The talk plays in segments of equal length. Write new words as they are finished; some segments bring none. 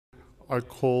I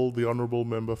call the Honourable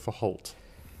Member for Holt.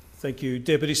 Thank you,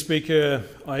 Deputy Speaker.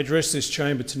 I address this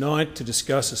chamber tonight to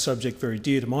discuss a subject very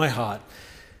dear to my heart,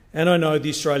 and I know the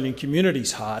Australian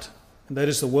community's heart, and that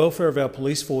is the welfare of our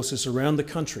police forces around the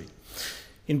country.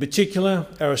 In particular,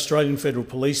 our Australian Federal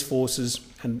Police Forces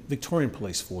and Victorian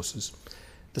Police Forces,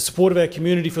 the support of our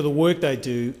community for the work they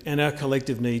do, and our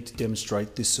collective need to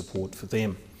demonstrate this support for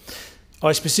them.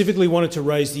 I specifically wanted to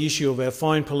raise the issue of our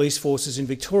fine police forces in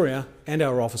Victoria and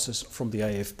our officers from the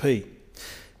AFP.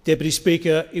 Deputy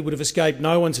Speaker, it would have escaped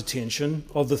no one's attention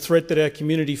of the threat that our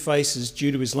community faces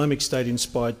due to Islamic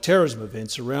State-inspired terrorism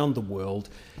events around the world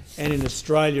and in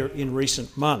Australia in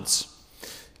recent months.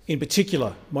 In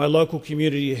particular, my local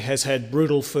community has had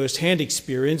brutal first-hand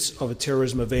experience of a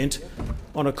terrorism event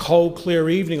on a cold, clear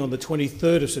evening on the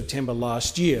 23rd of September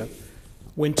last year,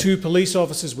 when 2 police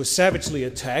officers were savagely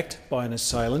attacked by an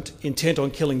assailant intent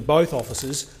on killing both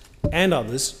officers and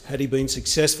others had he been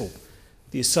successful.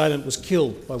 The assailant was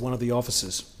killed by one of the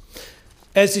officers.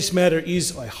 As this matter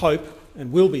is, I hope,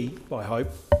 and will be, I hope,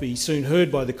 be soon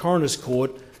heard by the Coroner's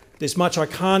Court, there's much I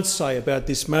can't say about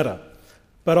this matter,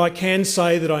 but I can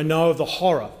say that I know of the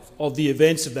horror of the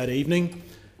events of that evening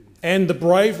and the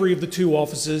bravery of the 2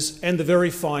 officers and the very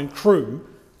fine crew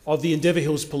of the Endeavour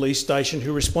Hills Police Station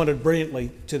who responded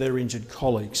brilliantly to their injured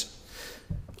colleagues.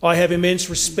 I have immense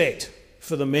respect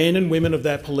for the men and women of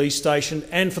that police station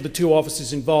and for the 2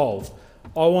 officers involved.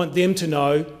 I want them to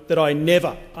know that I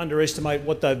never underestimate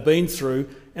what they've been through,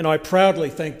 and I proudly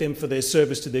thank them for their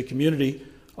service to their community.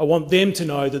 I want them to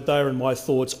know that they are in my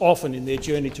thoughts often in their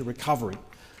journey to recovery.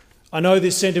 I know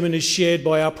this sentiment is shared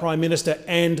by our Prime Minister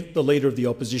and the Leader of the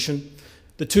Opposition.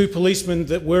 The 2 policemen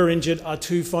that were injured are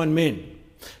 2 fine men,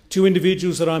 2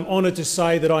 individuals that I'm honoured to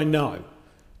say that I know,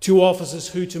 2 officers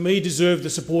who to me deserve the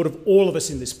support of all of us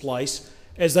in this place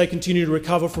as they continue to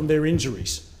recover from their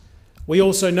injuries. We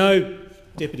also know,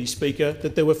 Deputy Speaker,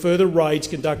 that there were further raids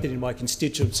conducted in my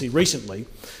constituency recently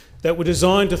that were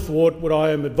designed to thwart what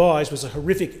I am advised was a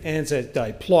horrific Anzac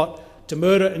Day plot to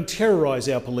murder and terrorise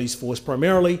our police force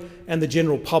primarily and the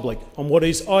general public on what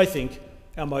is, I think,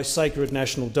 our most sacred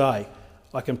national day.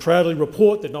 I can proudly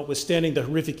report that notwithstanding the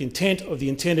horrific intent of the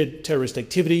intended terrorist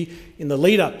activity in the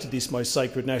lead-up to this most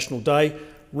sacred national day,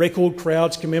 record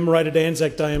crowds commemorated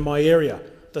Anzac Day in my area.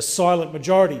 The silent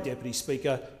majority, Deputy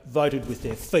Speaker, voted with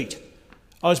their feet.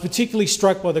 I was particularly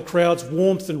struck by the crowd's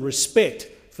warmth and respect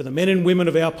for the men and women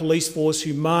of our police force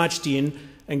who marched in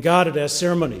and guarded our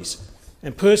ceremonies.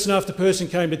 And person after person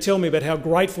came to tell me about how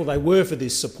grateful they were for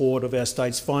this support of our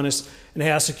state's finest and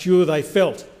how secure they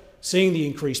felt seeing the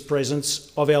increased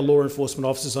presence of our law enforcement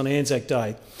officers on Anzac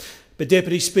Day. But,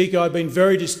 Deputy Speaker, I've been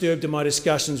very disturbed in my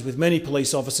discussions with many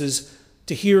police officers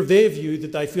to hear of their view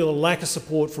that they feel a lack of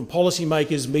support from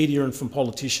policymakers, media and from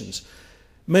politicians.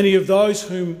 Many of those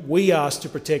whom we ask to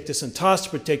protect us and tasked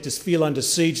to protect us feel under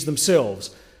siege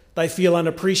themselves. They feel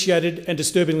unappreciated and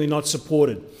disturbingly not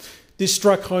supported. This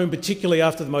struck home particularly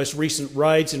after the most recent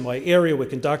raids in my area were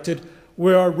conducted,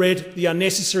 where I read the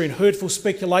unnecessary and hurtful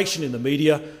speculation in the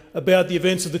media about the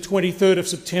events of the 23rd of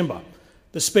September.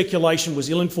 The speculation was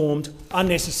ill-informed,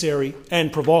 unnecessary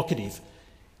and provocative.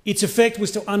 Its effect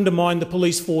was to undermine the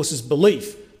police force's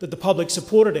belief that the public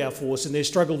supported our force in their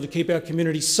struggle to keep our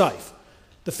communities safe.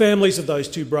 The families of those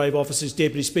 2 brave officers,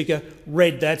 Deputy Speaker,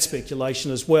 read that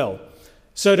speculation as well.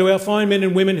 So to our fine men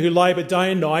and women who labour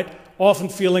day and night, often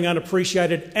feeling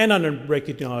unappreciated and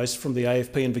unrecognised from the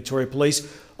AFP and Victoria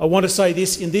Police, I want to say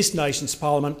this in this nation's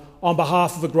parliament on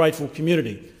behalf of a grateful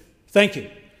community. Thank you.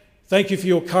 Thank you for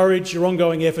your courage, your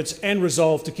ongoing efforts and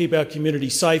resolve to keep our community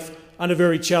safe under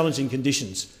very challenging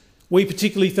conditions. We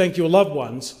particularly thank your loved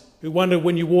ones who wonder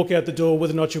when you walk out the door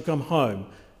whether or not you'll come home,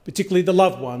 particularly the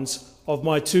loved ones of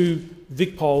my 2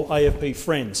 VicPol AFP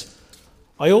friends.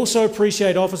 I also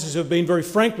appreciate officers who have been very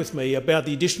frank with me about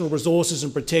the additional resources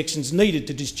and protections needed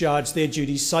to discharge their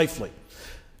duties safely.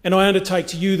 And I undertake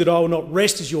to you that I will not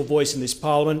rest as your voice in this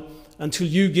parliament until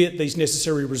you get these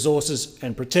necessary resources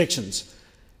and protections.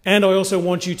 And I also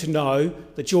want you to know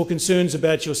that your concerns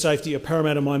about your safety are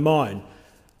paramount in my mind.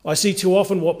 I see too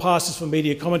often what passes for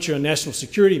media commentary on national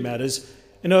security matters,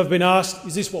 and I've been asked,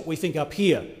 is this what we think up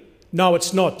here? No,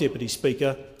 it's not, Deputy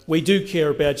Speaker. We do care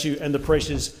about you and the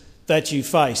pressures that you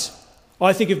face.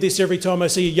 I think of this every time I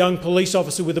see a young police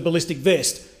officer with a ballistic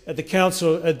vest at the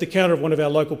counter of one of our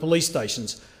local police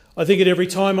stations. I think it every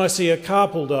time I see a car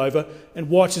pulled over and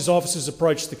watch as officers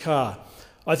approach the car.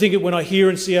 I think it when I hear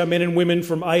and see our men and women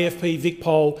from AFP,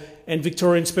 VicPol and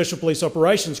Victorian Special Police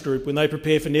Operations Group when they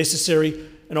prepare for necessary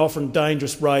and often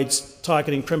dangerous raids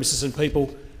targeting premises and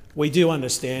people. We do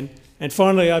understand. And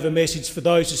finally, I have a message for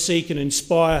those who seek and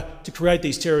inspire to create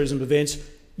these terrorism events.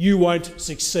 you won't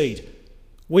succeed.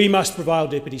 We must prevail,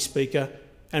 Deputy Speaker,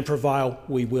 and prevail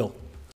we will.